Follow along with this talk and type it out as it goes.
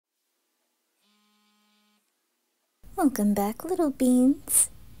Welcome back, little beans.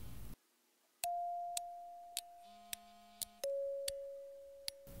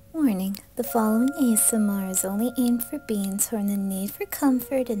 Warning, the following ASMR is only aimed for beings who are in the need for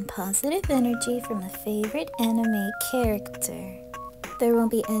comfort and positive energy from a favorite anime character. There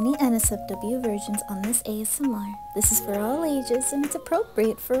won't be any NSFW versions on this ASMR. This is for all ages and it's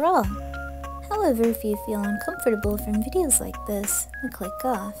appropriate for all. However, if you feel uncomfortable from videos like this, then click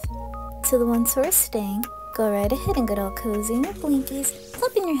off. To the ones who are staying, go right ahead and get all cozy in your blinkies,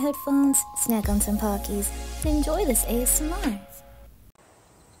 plug in your headphones, snack on some Pockies, and enjoy this ASMR.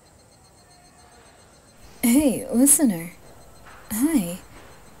 Hey, listener. Hi.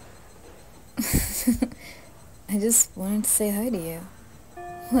 I just wanted to say hi to you.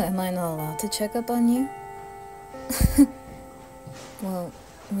 What, am I not allowed to check up on you? Well,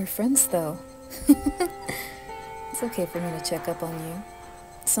 we're friends though. It's okay for me to check up on you.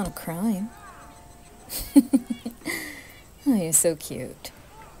 It's not a crime. Oh, you're so cute.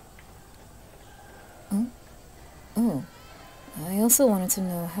 Oh, I also wanted to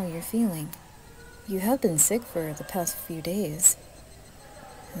know how you're feeling. You have been sick for the past few days.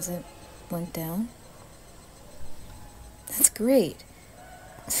 Has it went down? That's great.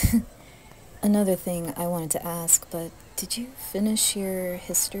 Another thing I wanted to ask, but did you finish your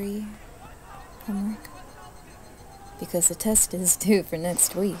history homework? Because the test is due for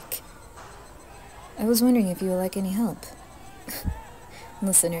next week. I was wondering if you would like any help.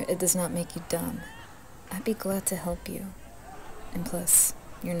 Listener, it does not make you dumb. I'd be glad to help you. And plus,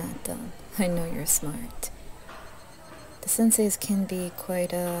 you're not dumb. I know you're smart. The senseis can be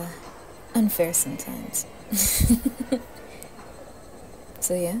quite, unfair sometimes.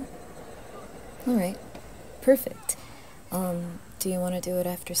 So yeah? Alright. Perfect. Do you want to do it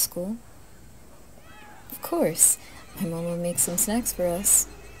after school? Of course. My mom will make some snacks for us.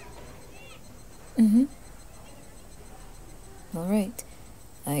 Alright.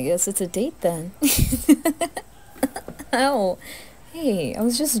 I guess it's a date then. Ow. Hey, I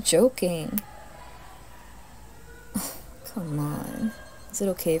was just joking. Oh, come on. Is it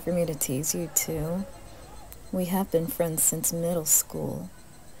okay for me to tease you too? We have been friends since middle school.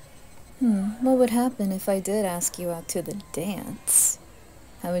 What would happen if I did ask you out to the dance?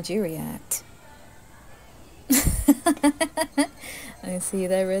 How would you react? I see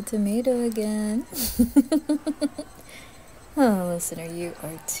that red tomato again. Oh, listener, you're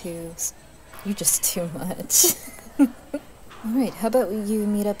just too much. Alright, how about you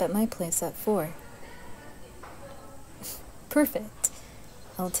meet up at my place at 4? Perfect.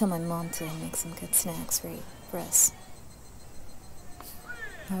 I'll tell my mom to make some good snacks for us.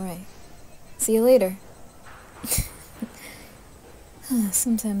 Alright. See you later.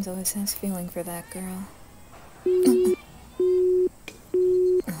 Sometimes I always have a feeling for that girl.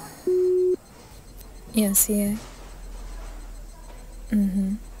 Yes, yeah.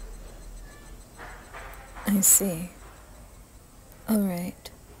 I see.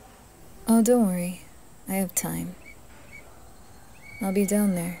 Alright. Oh, don't worry. I have time. I'll be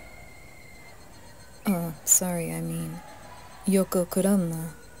down there. Oh, sorry, I mean, Yoko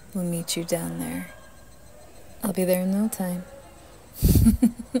Kurama will meet you down there. I'll be there in no time.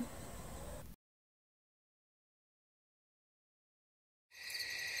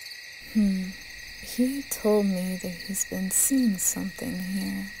 He told me that he's been seeing something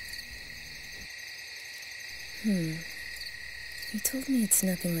here. He told me it's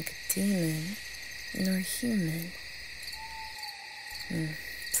nothing like a demon, nor human.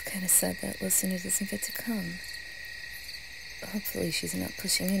 It's kind of sad that listener doesn't get to come. Hopefully she's not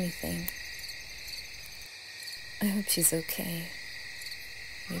pushing anything. I hope she's okay.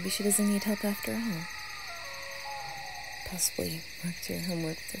 Maybe she doesn't need help after all. Possibly worked her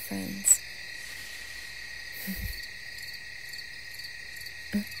homework with her friends.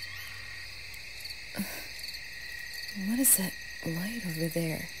 What is that light over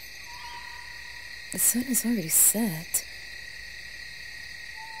there? The sun has already set.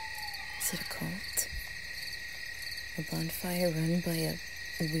 Is it a cult? A bonfire run by a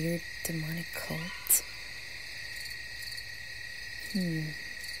weird demonic cult?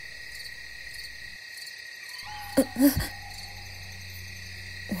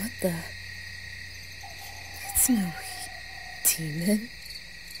 What the? It's no demon.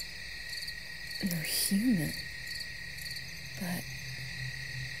 No human. But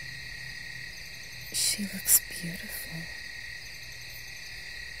she looks beautiful.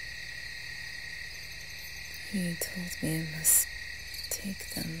 He told me I must take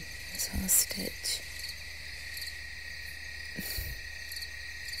them as hostage.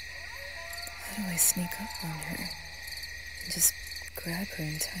 How do I sneak up on her and just grab her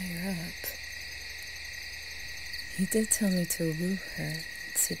and tie her up? You did tell me to woo her,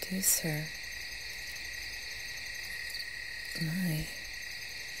 seduce her. My,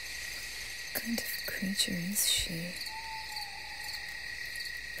 what kind of creature is she?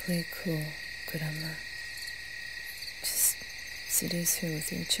 Play cool, Kurama. Just seduce her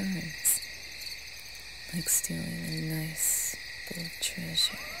with your charms. Like stealing a nice bit of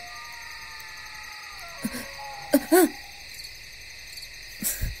treasure.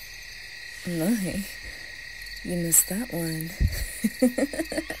 My, you missed that one.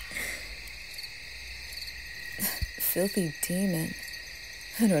 Filthy demon.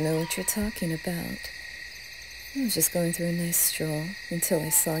 I don't know what you're talking about. I was just going through a nice stroll until I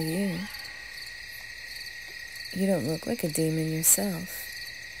saw you. You don't look like a demon yourself.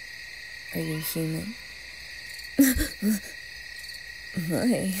 Are you human?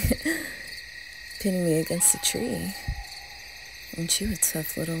 My, pinning me against a tree. Aren't you a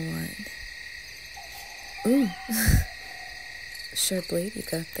tough little one? Ooh, sharp blade you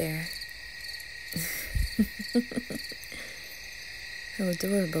got there. How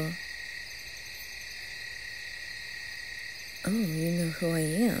adorable. Oh, you know who I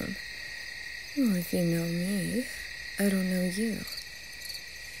am. Well, if you know me, I don't know you.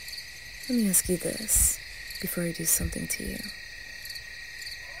 Let me ask you this before I do something to you.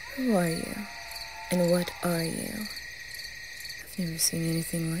 Who are you? And what are you? I've never seen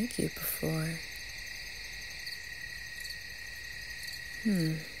anything like you before.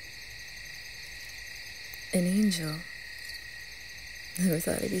 An angel. Never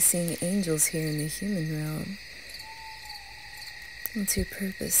thought I'd be seeing angels here in the human realm. What's your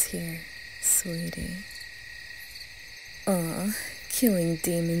purpose here, sweetie? Aw, killing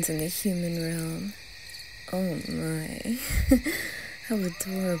demons in the human realm. Oh my, how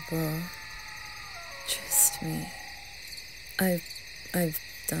adorable. Trust me, I've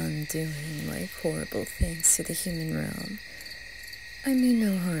done doing like horrible things to the human realm. I mean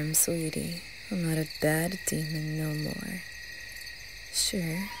no harm, sweetie. I'm not a bad demon no more.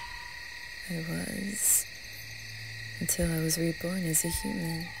 Sure, I was. Until I was reborn as a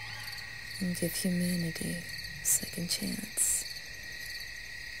human and give humanity a second chance.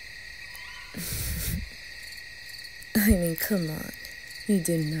 I mean, come on. You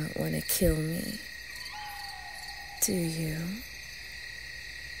do not want to kill me. Do you?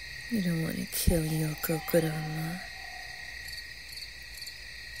 You don't want to kill Yoko Kurama.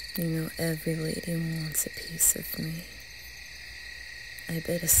 You know every lady wants a piece of me. I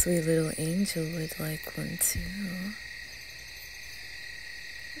bet a sweet little angel would like one too.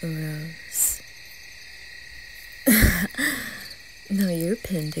 A rose. Now you're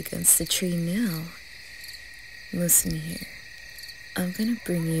pinned against the tree now. Listen here. I'm gonna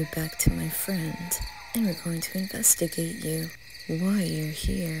bring you back to my friend, and we're going to investigate you why you're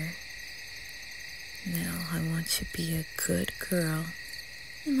here. Now I want you to be a good girl,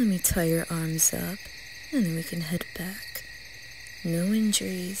 and let me tie your arms up, and then we can head back. No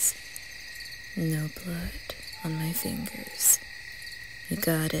injuries, no blood on my fingers. You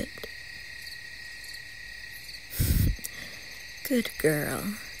got it? Good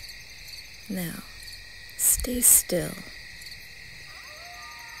girl. Now, stay still.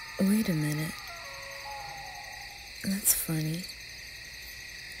 Wait a minute. That's funny.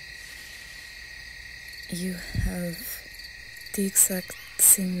 You have the exact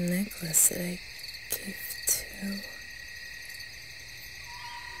same necklace that I gave to...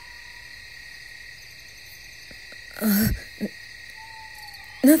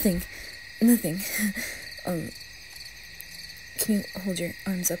 Nothing. Can you hold your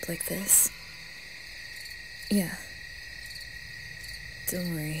arms up like this? Yeah.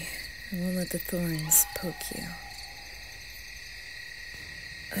 Don't worry. I won't let the thorns poke you.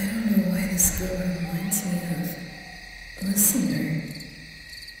 I don't know why this girl reminds me of Listener.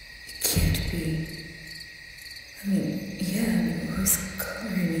 It can't be. I mean, yeah, I always call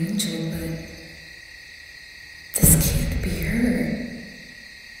her an angel, but this can't be her.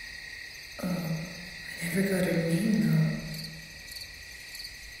 Oh, I never got her name,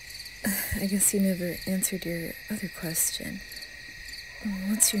 though. I guess you never answered your other question.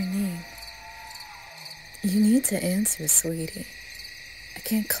 What's your name? You need to answer, sweetie. I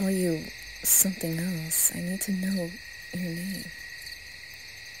can't call you something else. I need to know your name.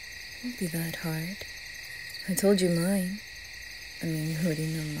 It won't be that hard. I told you mine. I mean, you already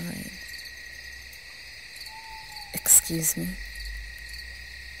know mine. Excuse me?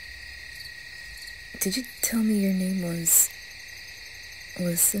 Did you tell me your name was...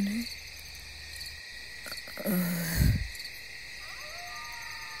 Listener?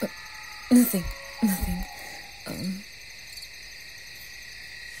 Nothing.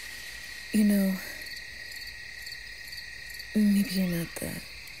 You know, Maybe you're not the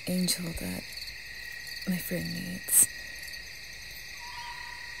angel that my friend needs.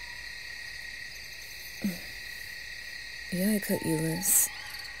 Yeah, I cut you loose.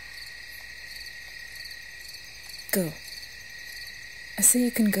 Go. I say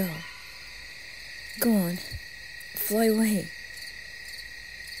you can go. Go on. Fly away.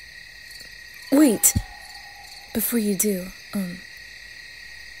 Wait! Before you do, can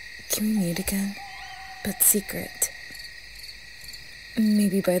we meet again? But secret.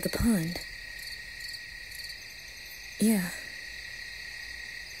 Maybe by the pond. Yeah.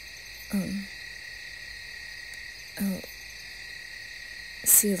 I'll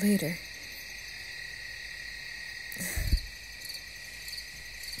see you later.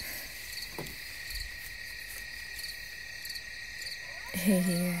 Hey,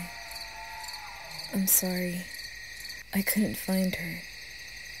 Hiei. I'm sorry. I couldn't find her.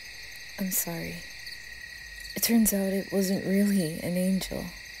 I'm sorry. It turns out it wasn't really an angel.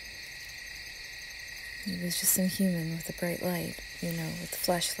 He was just some human with a bright light, with a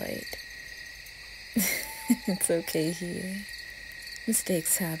flashlight. It's okay, Hiei.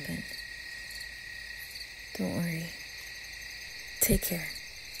 Mistakes happen. Don't worry. Take care.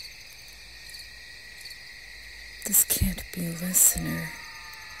 This can't be a listener.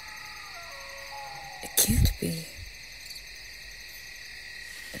 It can't be.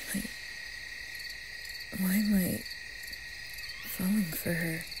 Why am I falling for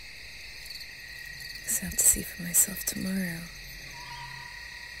her? I guess I'll have to see for myself tomorrow.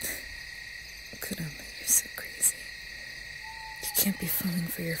 Kurama, you're so crazy. You can't be falling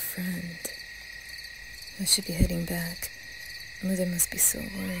for your friend. I should be heading back. Mother must be so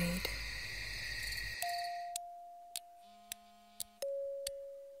worried.